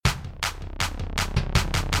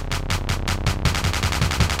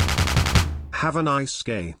Have a nice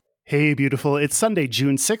gay. Hey, beautiful. It's Sunday,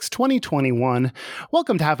 June 6, 2021.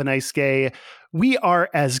 Welcome to Have a Nice Gay. We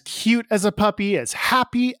are as cute as a puppy, as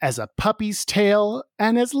happy as a puppy's tail,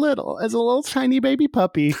 and as little as a little tiny baby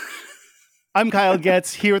puppy. I'm Kyle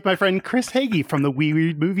Getz, here with my friend Chris Hagee from the We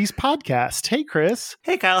Read Movies podcast. Hey, Chris.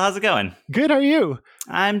 Hey, Kyle. How's it going? Good. How are you?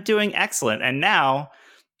 I'm doing excellent. And now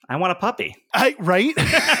I want a puppy. Right?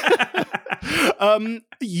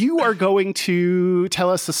 You are going to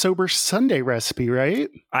tell us the Sober Sunday recipe, right?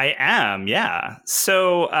 I am, yeah.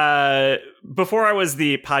 So before I was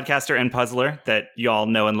the podcaster and puzzler that y'all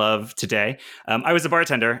know and love today, I was a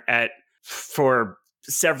bartender for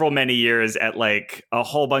many years at like a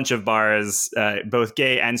whole bunch of bars, both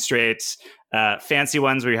gay and straight, fancy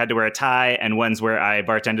ones where you had to wear a tie and ones where I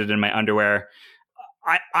bartended in my underwear.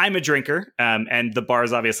 I'm a drinker, and the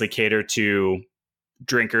bars obviously cater to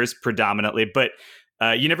drinkers predominantly, but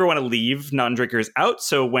you never want to leave non-drinkers out.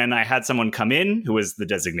 So when I had someone come in who was the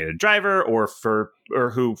designated driver or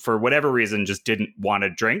who for whatever reason just didn't want to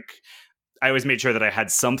drink, I always made sure that I had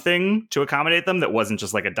something to accommodate them that wasn't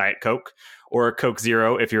just like a Diet Coke or a Coke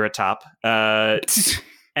Zero if you're a top.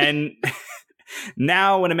 And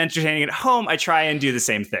now when I'm entertaining at home, I try and do the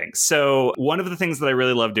same thing. So one of the things that I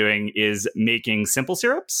really love doing is making simple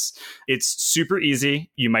syrups. It's super easy.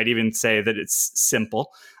 You might even say that it's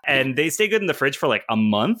simple. And they stay good in the fridge for like a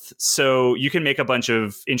month. So you can make a bunch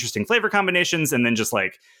of interesting flavor combinations and then just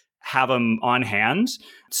like have them on hand.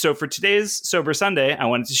 So for today's Sober Sunday, I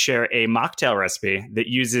wanted to share a mocktail recipe that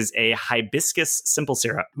uses a hibiscus simple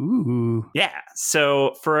syrup. Ooh. Yeah.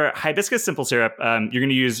 So for hibiscus simple syrup, you're going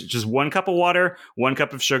to use just 1 cup of water, 1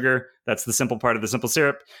 cup of sugar. That's the simple part of the simple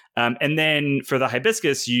syrup. And then for the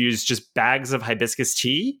hibiscus, you use just bags of hibiscus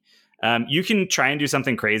tea. You can try and do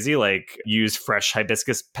something crazy like use fresh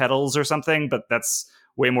hibiscus petals or something, but that's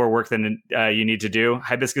way more work than you need to do.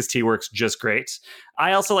 Hibiscus tea works just great.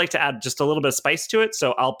 I also like to add just a little bit of spice to it.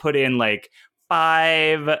 So I'll put in like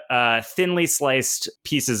 5 thinly sliced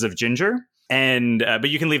pieces of ginger. But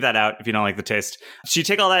you can leave that out if you don't like the taste. So you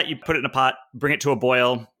take all that, you put it in a pot, bring it to a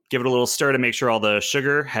boil, give it a little stir to make sure all the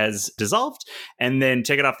sugar has dissolved, and then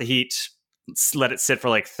take it off the heat. Let it sit for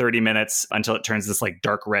like 30 minutes until it turns this like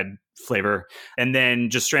dark red flavor. And then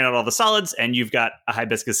just strain out all the solids and you've got a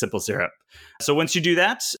hibiscus simple syrup. So once you do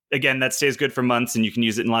that, again, that stays good for months and you can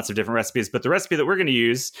use it in lots of different recipes. But the recipe that we're going to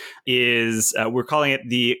use is, we're calling it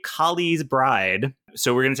the Kali's Bride.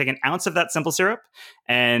 So we're going to take 1 ounce of that simple syrup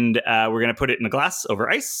and we're going to put it in a glass over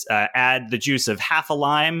ice, add the juice of half a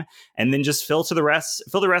lime, and then just fill the rest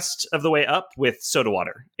of the way up with soda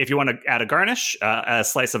water. If you want to add a garnish, a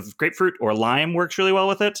slice of grapefruit or lime works really well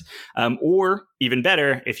with it. Or even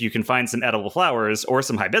better, if you can find some edible flowers or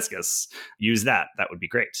some hibiscus, use that. That would be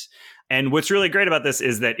great. And what's really great about this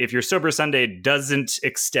is that if your Sober Sunday doesn't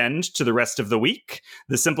extend to the rest of the week,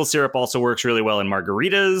 the simple syrup also works really well in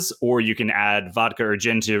margaritas, or you can add vodka or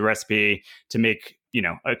gin to a recipe to make, a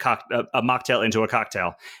mocktail into a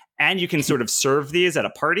cocktail. And you can sort of serve these at a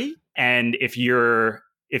party. And if you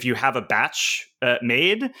have a batch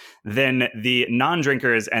made, then the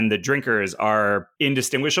non-drinkers and the drinkers are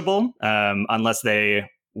indistinguishable unless they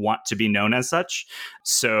want to be known as such.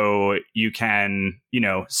 So you can,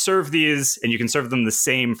 serve these and you can serve them the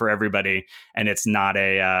same for everybody. And it's not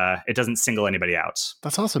it doesn't single anybody out.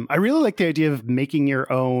 That's awesome. I really like the idea of making your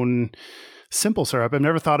own simple syrup. I've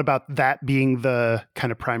never thought about that being the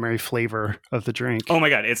kind of primary flavor of the drink. Oh my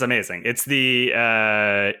God, it's amazing. It's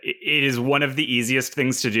it is one of the easiest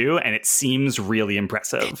things to do, and it seems really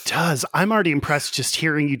impressive. It does. I'm already impressed just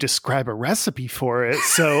hearing you describe a recipe for it.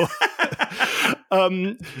 So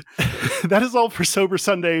that is all for Sober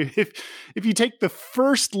Sunday. If you take the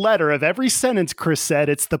first letter of every sentence Chris said,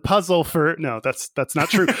 it's the puzzle for... No, that's not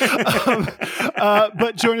true.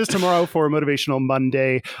 But join us tomorrow for Motivational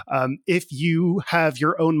Monday. If you have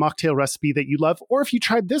your own mocktail recipe that you love, or if you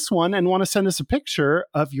tried this one and want to send us a picture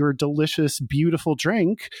of your delicious, beautiful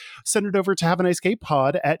drink, send it over to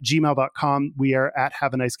haveanicegaypod@gmail.com. We are at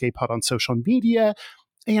Have a Nice Gay Pod on social media.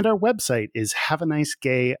 And our website is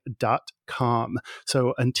haveanicegay.com.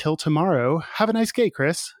 So until tomorrow, have a nice gay,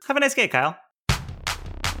 Chris. Have a nice gay, Kyle.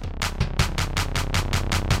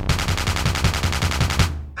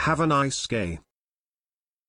 Have a nice gay.